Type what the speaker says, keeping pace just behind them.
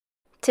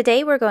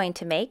Today we're going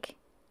to make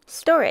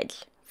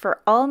storage for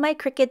all my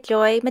Cricut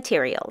Joy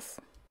materials.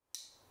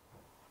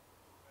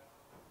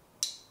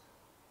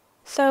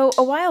 So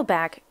a while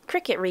back,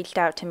 Cricut reached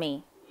out to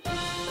me.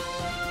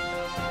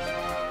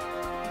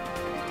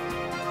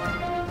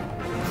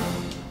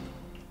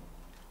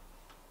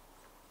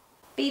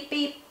 Beep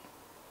beep.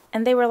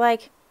 And they were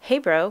like, "Hey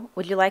bro,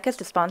 would you like us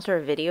to sponsor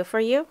a video for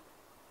you?"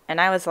 And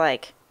I was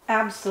like,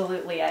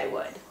 absolutely I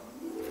would.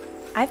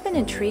 I've been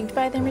intrigued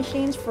by their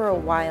machines for a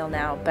while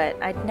now,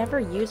 but I'd never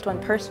used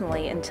one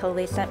personally until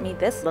they sent me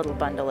this little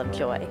bundle of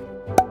joy.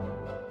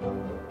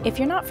 If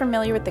you're not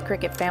familiar with the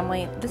Cricut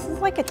family, this is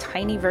like a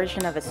tiny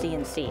version of a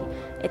CNC.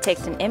 It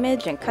takes an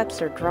image and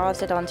cuts or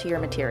draws it onto your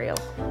material.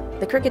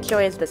 The Cricut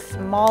Joy is the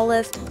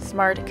smallest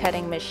smart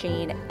cutting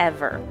machine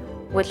ever,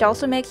 which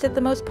also makes it the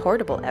most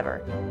portable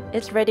ever.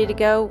 It's ready to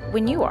go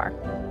when you are.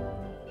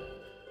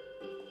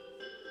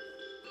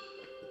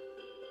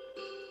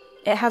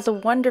 It has a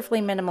wonderfully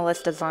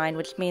minimalist design,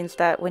 which means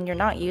that when you're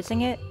not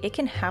using it, it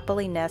can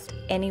happily nest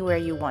anywhere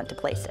you want to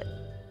place it.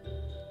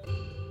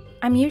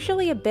 I'm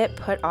usually a bit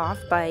put off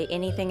by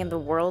anything in the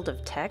world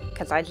of tech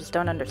because I just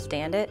don't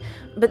understand it,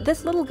 but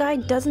this little guy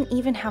doesn't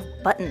even have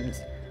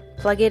buttons.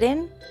 Plug it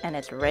in and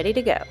it's ready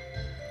to go.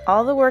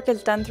 All the work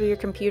is done through your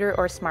computer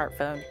or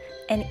smartphone,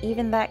 and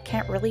even that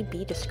can't really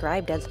be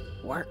described as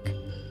work.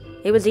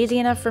 It was easy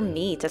enough for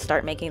me to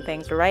start making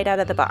things right out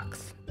of the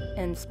box.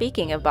 And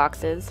speaking of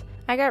boxes,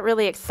 I got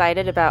really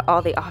excited about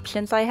all the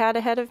options I had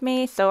ahead of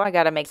me, so I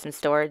gotta make some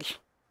storage.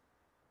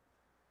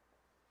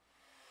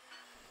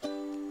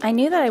 I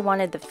knew that I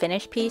wanted the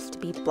finished piece to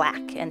be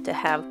black and to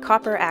have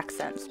copper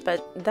accents,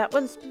 but that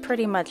was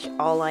pretty much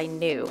all I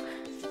knew.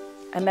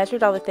 I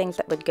measured all the things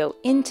that would go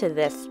into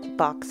this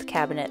box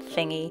cabinet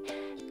thingy,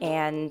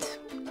 and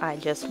I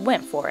just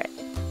went for it.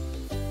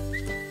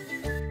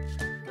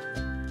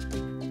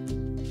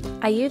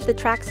 I used the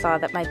track saw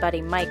that my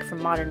buddy Mike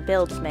from Modern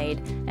Builds made,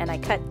 and I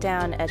cut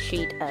down a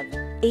sheet of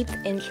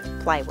 1/8"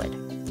 plywood.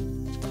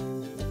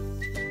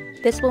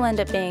 This will end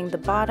up being the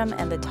bottom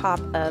and the top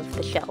of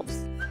the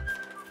shelves.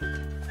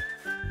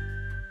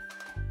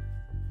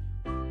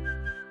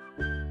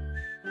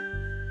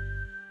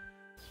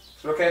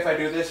 Is it okay if I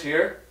do this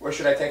here, or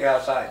should I take it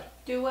outside?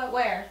 Do what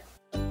where?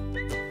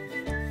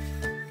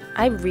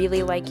 I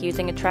really like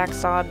using a track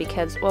saw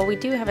because while we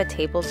do have a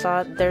table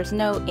saw, there's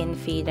no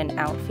in-feed and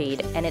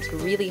out-feed, and it's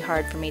really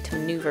hard for me to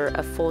maneuver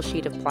a full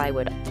sheet of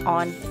plywood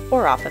on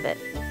or off of it,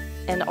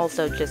 and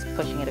also just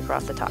pushing it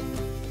across the top.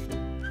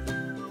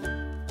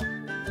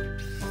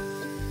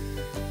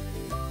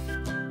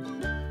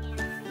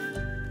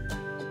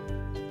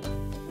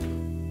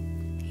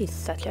 He's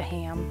such a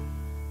ham.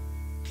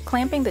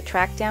 Clamping the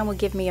track down will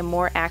give me a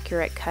more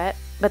accurate cut,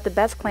 but the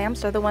best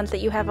clamps are the ones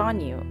that you have on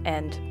you,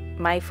 and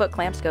my foot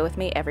clamps go with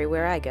me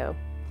everywhere I go.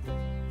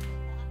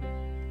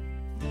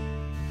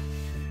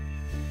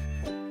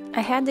 I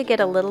had to get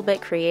a little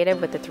bit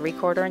creative with the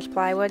 3/4"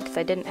 plywood because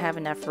I didn't have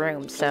enough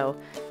room, so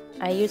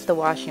I used the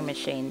washing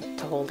machine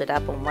to hold it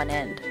up on one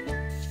end.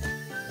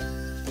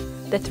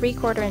 The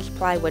 3/4"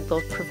 plywood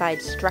will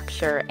provide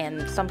structure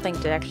and something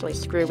to actually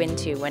screw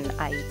into when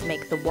I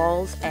make the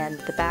walls and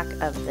the back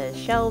of the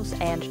shelves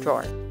and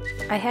drawer.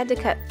 I had to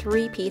cut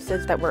 3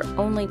 pieces that were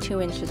only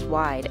 2 inches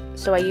wide,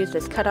 so I used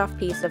this cut-off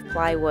piece of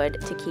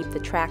plywood to keep the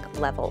track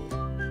level.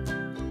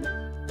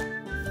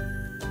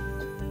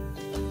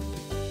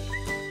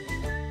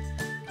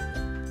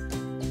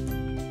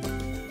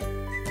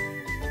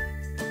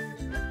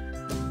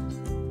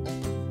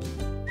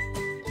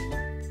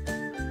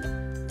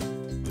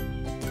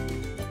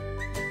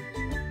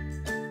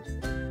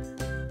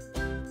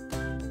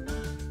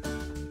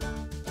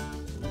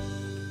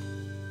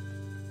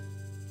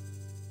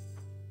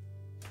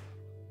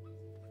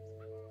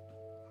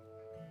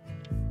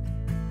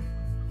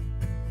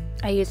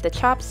 I used the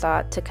chop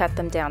saw to cut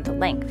them down to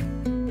length.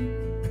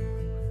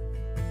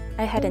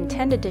 I had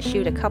intended to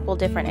shoot a couple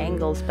different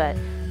angles, but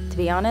to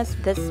be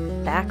honest, this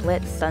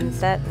backlit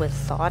sunset with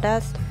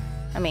sawdust,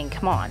 I mean,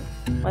 come on,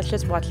 let's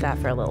just watch that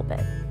for a little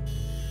bit.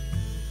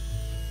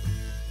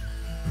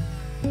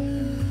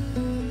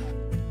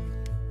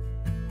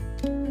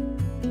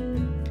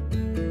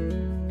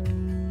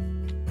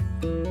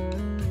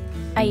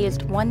 I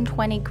used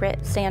 120 grit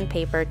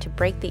sandpaper to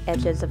break the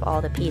edges of all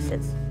the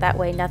pieces. That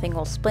way nothing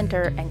will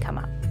splinter and come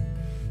up.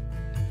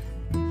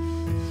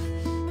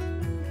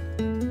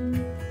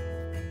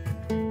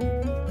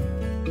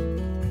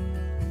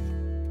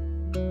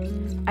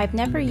 I've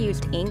never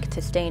used ink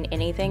to stain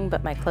anything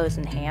but my clothes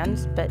and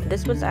hands, but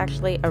this was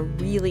actually a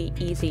really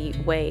easy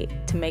way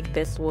to make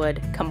this wood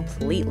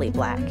completely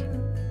black.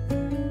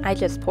 I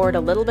just poured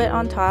a little bit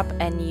on top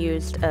and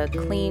used a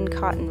clean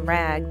cotton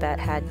rag that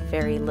had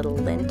very little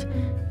lint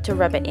to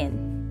rub it in.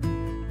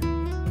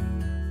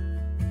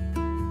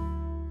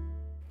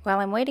 While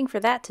I'm waiting for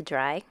that to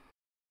dry,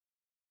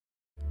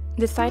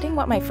 deciding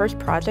what my first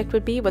project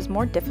would be was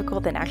more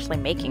difficult than actually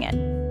making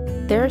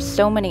it. There are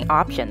so many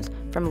options,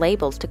 from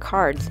labels to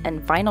cards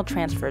and vinyl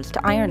transfers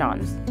to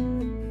iron-ons.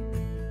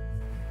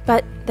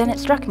 But then it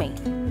struck me.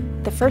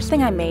 The first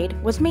thing I made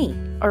was me,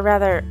 or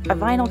rather, a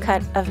vinyl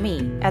cut of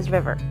me as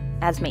River,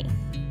 as me.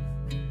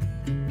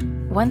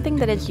 One thing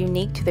that is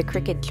unique to the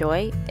Cricut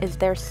Joy is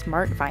their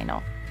smart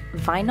vinyl.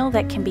 Vinyl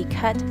that can be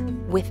cut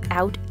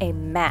without a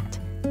mat.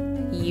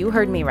 You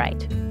heard me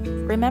right.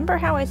 Remember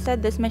how I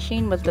said this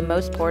machine was the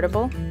most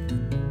portable?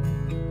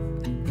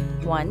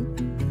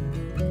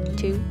 1,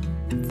 2,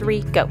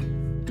 3, go.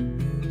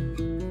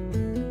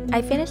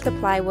 I finished the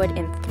plywood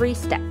in 3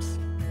 steps.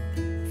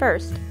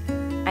 First,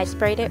 I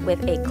sprayed it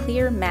with a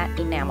clear matte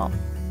enamel.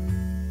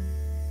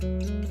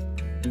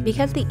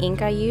 Because the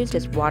ink I used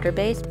is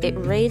water-based, it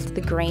raised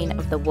the grain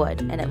of the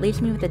wood, and it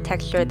leaves me with a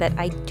texture that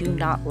I do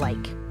not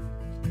like.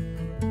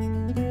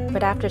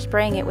 But after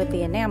spraying it with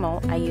the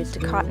enamel, I used a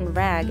cotton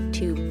rag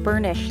to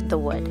burnish the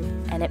wood,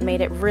 and it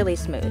made it really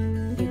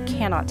smooth. You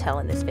cannot tell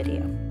in this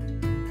video.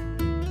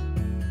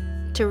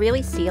 To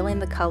really seal in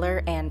the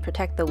color and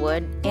protect the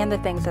wood and the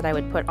things that I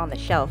would put on the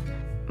shelf,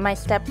 my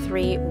step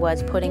 3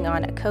 was putting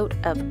on a coat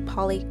of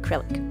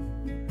polyacrylic.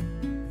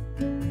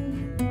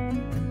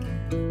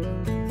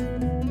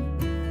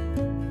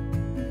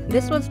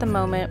 This was the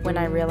moment when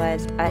I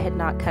realized I had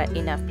not cut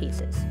enough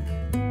pieces.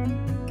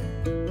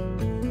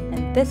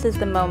 And this is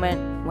the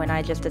moment when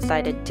I just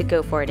decided to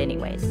go for it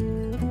anyways.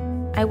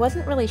 I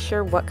wasn't really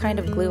sure what kind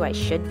of glue I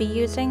should be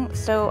using,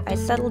 so I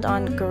settled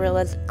on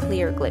Gorilla's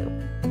clear glue,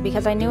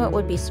 because I knew it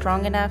would be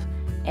strong enough,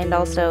 and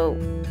also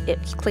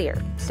it's clear,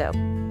 so,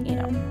 you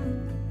know.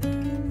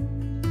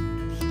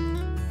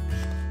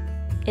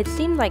 It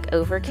seemed like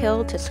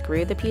overkill to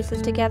screw the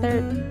pieces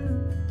together,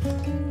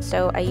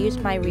 so I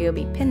used my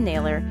Ryobi pin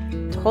nailer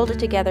to hold it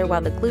together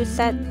while the glue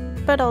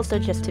set, but also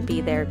just to be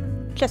there,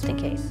 just in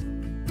case.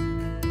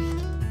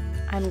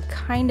 I'm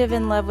kind of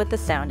in love with the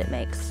sound it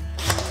makes.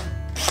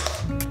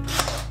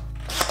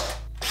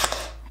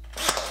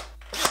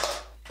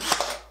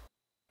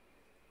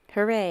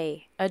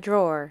 Hooray, a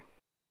drawer.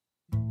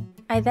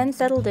 I then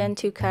settled in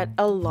to cut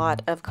a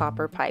lot of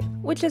copper pipe,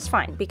 which is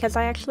fine because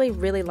I actually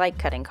really like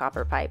cutting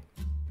copper pipe.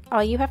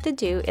 All you have to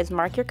do is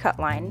mark your cut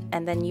line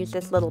and then use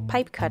this little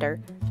pipe cutter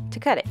to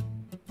cut it,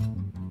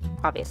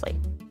 obviously.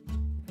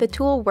 The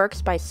tool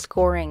works by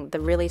scoring the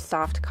really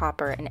soft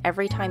copper, and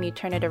every time you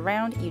turn it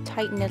around, you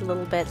tighten it a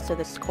little bit so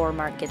the score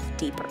mark gets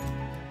deeper.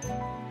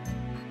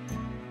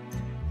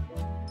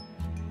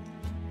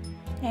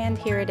 And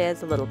here it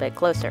is a little bit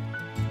closer.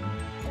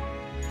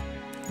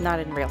 Not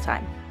in real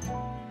time.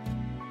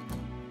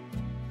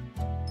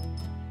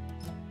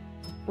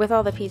 With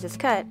all the pieces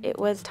cut, it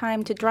was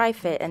time to dry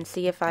fit and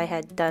see if I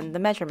had done the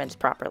measurements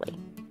properly.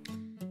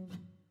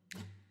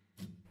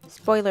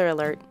 Spoiler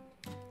alert,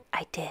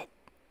 I did.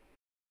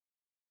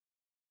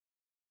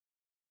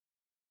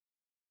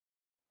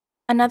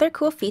 Another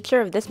cool feature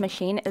of this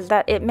machine is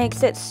that it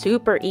makes it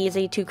super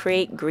easy to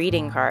create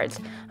greeting cards.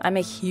 I'm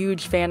a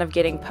huge fan of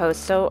getting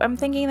posts, so I'm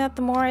thinking that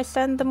the more I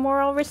send, the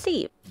more I'll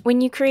receive.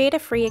 When you create a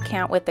free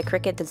account with the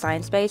Cricut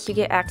Design Space, you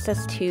get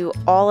access to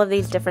all of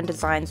these different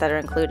designs that are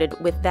included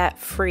with that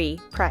free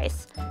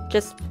price.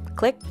 Just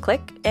click,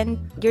 click, and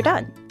you're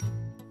done.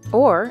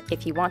 Or,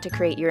 if you want to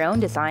create your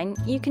own design,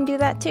 you can do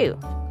that too.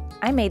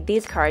 I made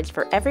these cards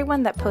for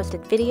everyone that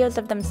posted videos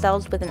of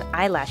themselves with an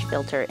eyelash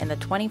filter in the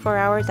 24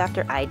 hours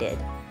after I did.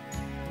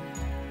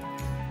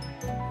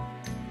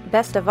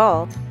 Best of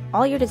all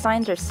your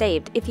designs are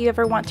saved if you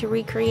ever want to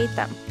recreate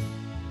them.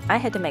 I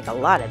had to make a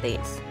lot of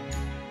these.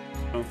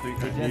 I don't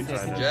think I need to.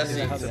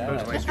 Jesse, am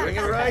I doing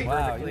it right?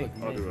 Wow,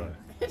 I'll do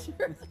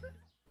it.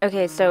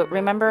 Okay, so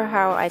remember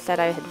how I said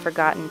I had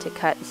forgotten to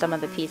cut some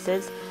of the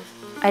pieces?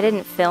 I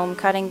didn't film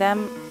cutting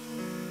them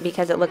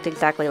because it looked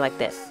exactly like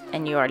this,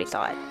 and you already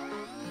saw it.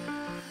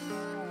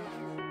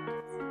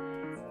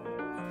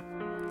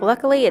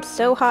 Luckily, it's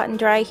so hot and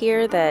dry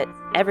here that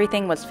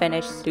everything was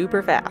finished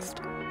super fast.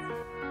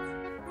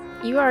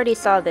 You already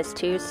saw this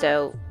too,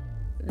 so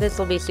this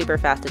will be super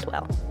fast as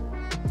well.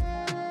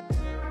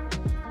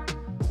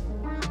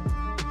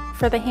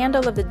 For the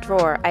handle of the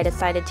drawer, I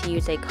decided to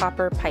use a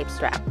copper pipe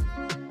strap.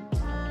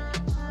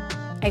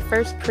 I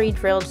first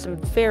pre-drilled some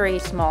very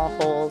small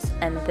holes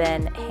and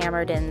then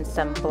hammered in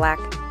some black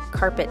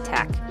carpet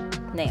tack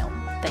nail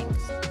things.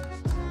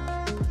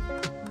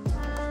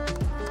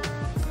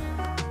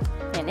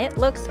 And it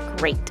looks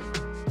great.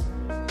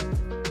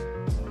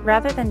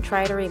 Rather than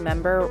try to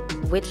remember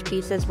which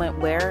pieces went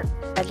where,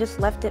 I just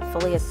left it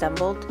fully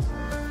assembled,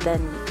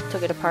 then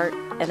took it apart,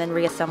 and then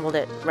reassembled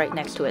it right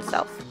next to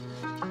itself.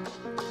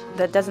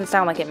 That doesn't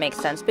sound like it makes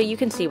sense, but you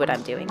can see what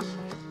I'm doing.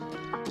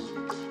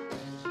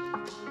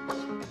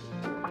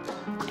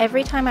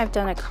 Every time I've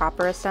done a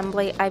copper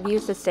assembly, I've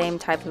used the same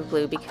type of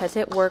glue because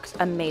it works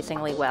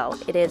amazingly well.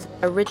 It is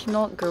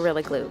original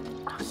Gorilla Glue,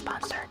 not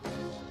sponsored.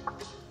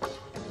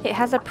 It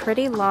has a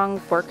pretty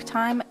long work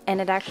time, and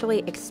it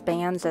actually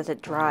expands as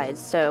it dries,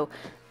 so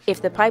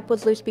if the pipe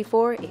was loose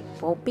before, it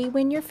won't be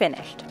when you're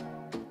finished.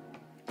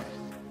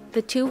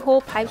 The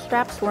 2-hole pipe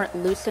straps weren't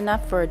loose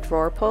enough for a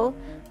drawer pull,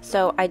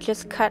 so I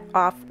just cut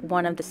off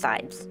one of the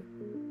sides.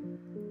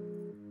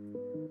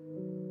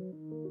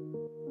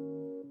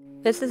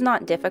 This is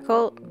not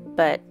difficult,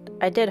 but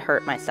I did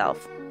hurt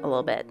myself a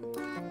little bit.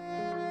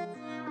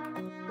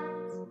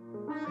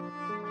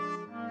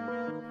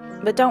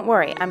 but don't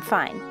worry, I'm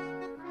fine.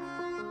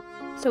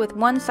 So with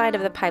one side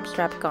of the pipe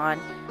strap gone,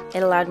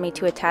 it allowed me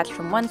to attach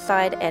from one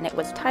side, and it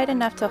was tight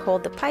enough to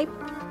hold the pipe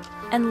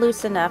and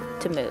loose enough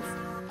to move.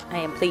 I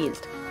am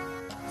pleased.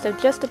 So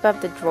just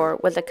above the drawer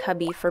was a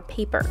cubby for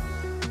paper.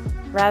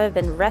 Rather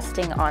than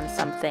resting on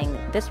something,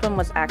 this one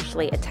was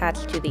actually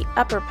attached to the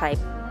upper pipe,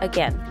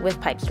 again with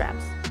pipe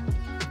straps.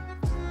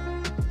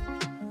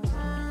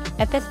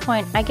 At this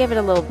point, I gave it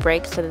a little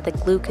break so that the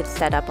glue could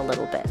set up a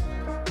little bit.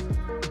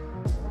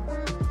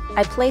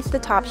 I placed the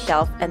top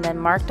shelf and then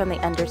marked on the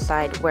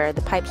underside where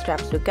the pipe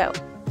straps would go.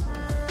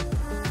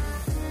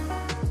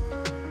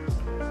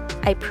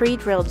 I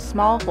pre-drilled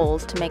small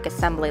holes to make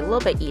assembly a little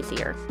bit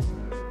easier.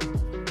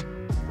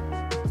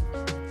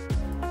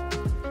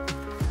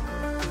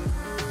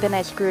 Then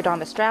I screwed on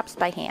the straps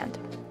by hand.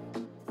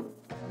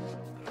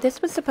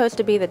 This was supposed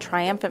to be the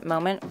triumphant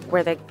moment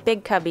where the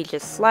big cubby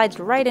just slides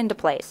right into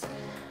place,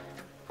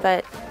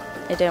 but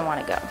it didn't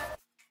want to go.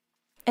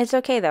 It's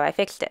okay though, I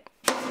fixed it.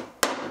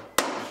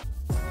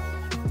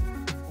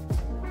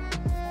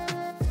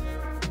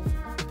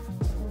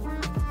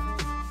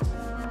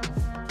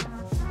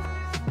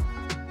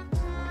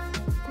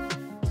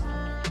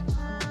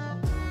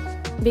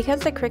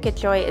 Because the Cricut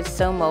Joy is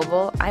so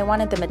mobile, I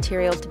wanted the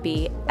material to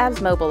be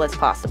as mobile as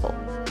possible.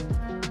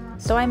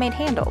 So I made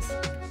handles.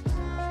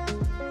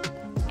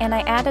 And I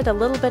added a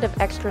little bit of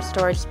extra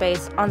storage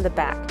space on the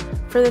back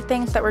for the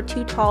things that were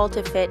too tall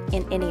to fit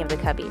in any of the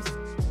cubbies.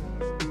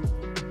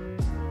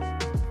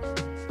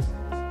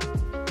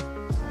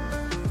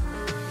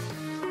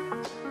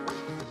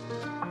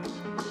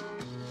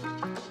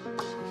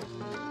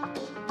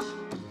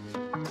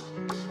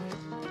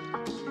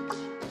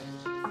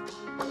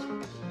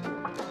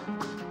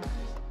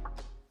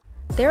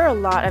 There are a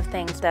lot of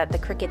things that the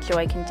Cricut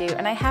Joy can do,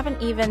 and I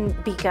haven't even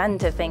begun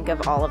to think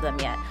of all of them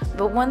yet.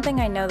 But one thing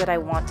I know that I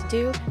want to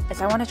do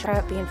is I want to try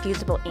out the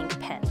infusible ink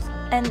pens,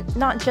 and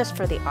not just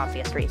for the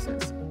obvious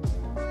reasons.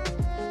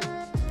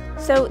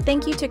 So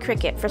thank you to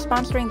Cricut for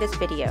sponsoring this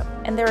video,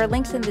 and there are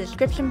links in the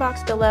description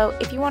box below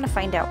if you want to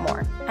find out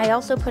more. I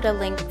also put a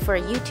link for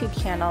a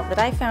YouTube channel that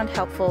I found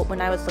helpful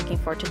when I was looking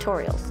for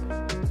tutorials.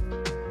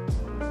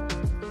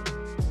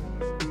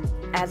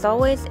 As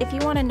always, if you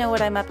want to know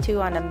what I'm up to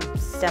on a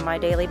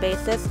semi-daily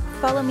basis,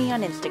 follow me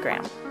on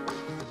Instagram.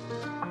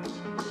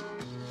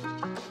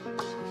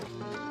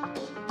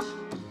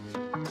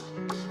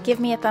 Give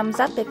me a thumbs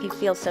up if you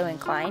feel so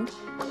inclined,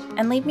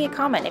 and leave me a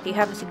comment if you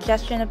have a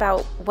suggestion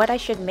about what I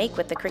should make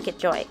with the Cricut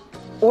Joy.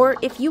 Or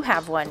if you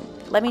have one,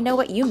 let me know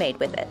what you made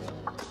with it.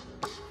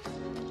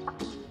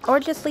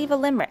 Or just leave a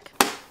limerick.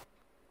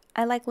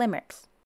 I like limericks.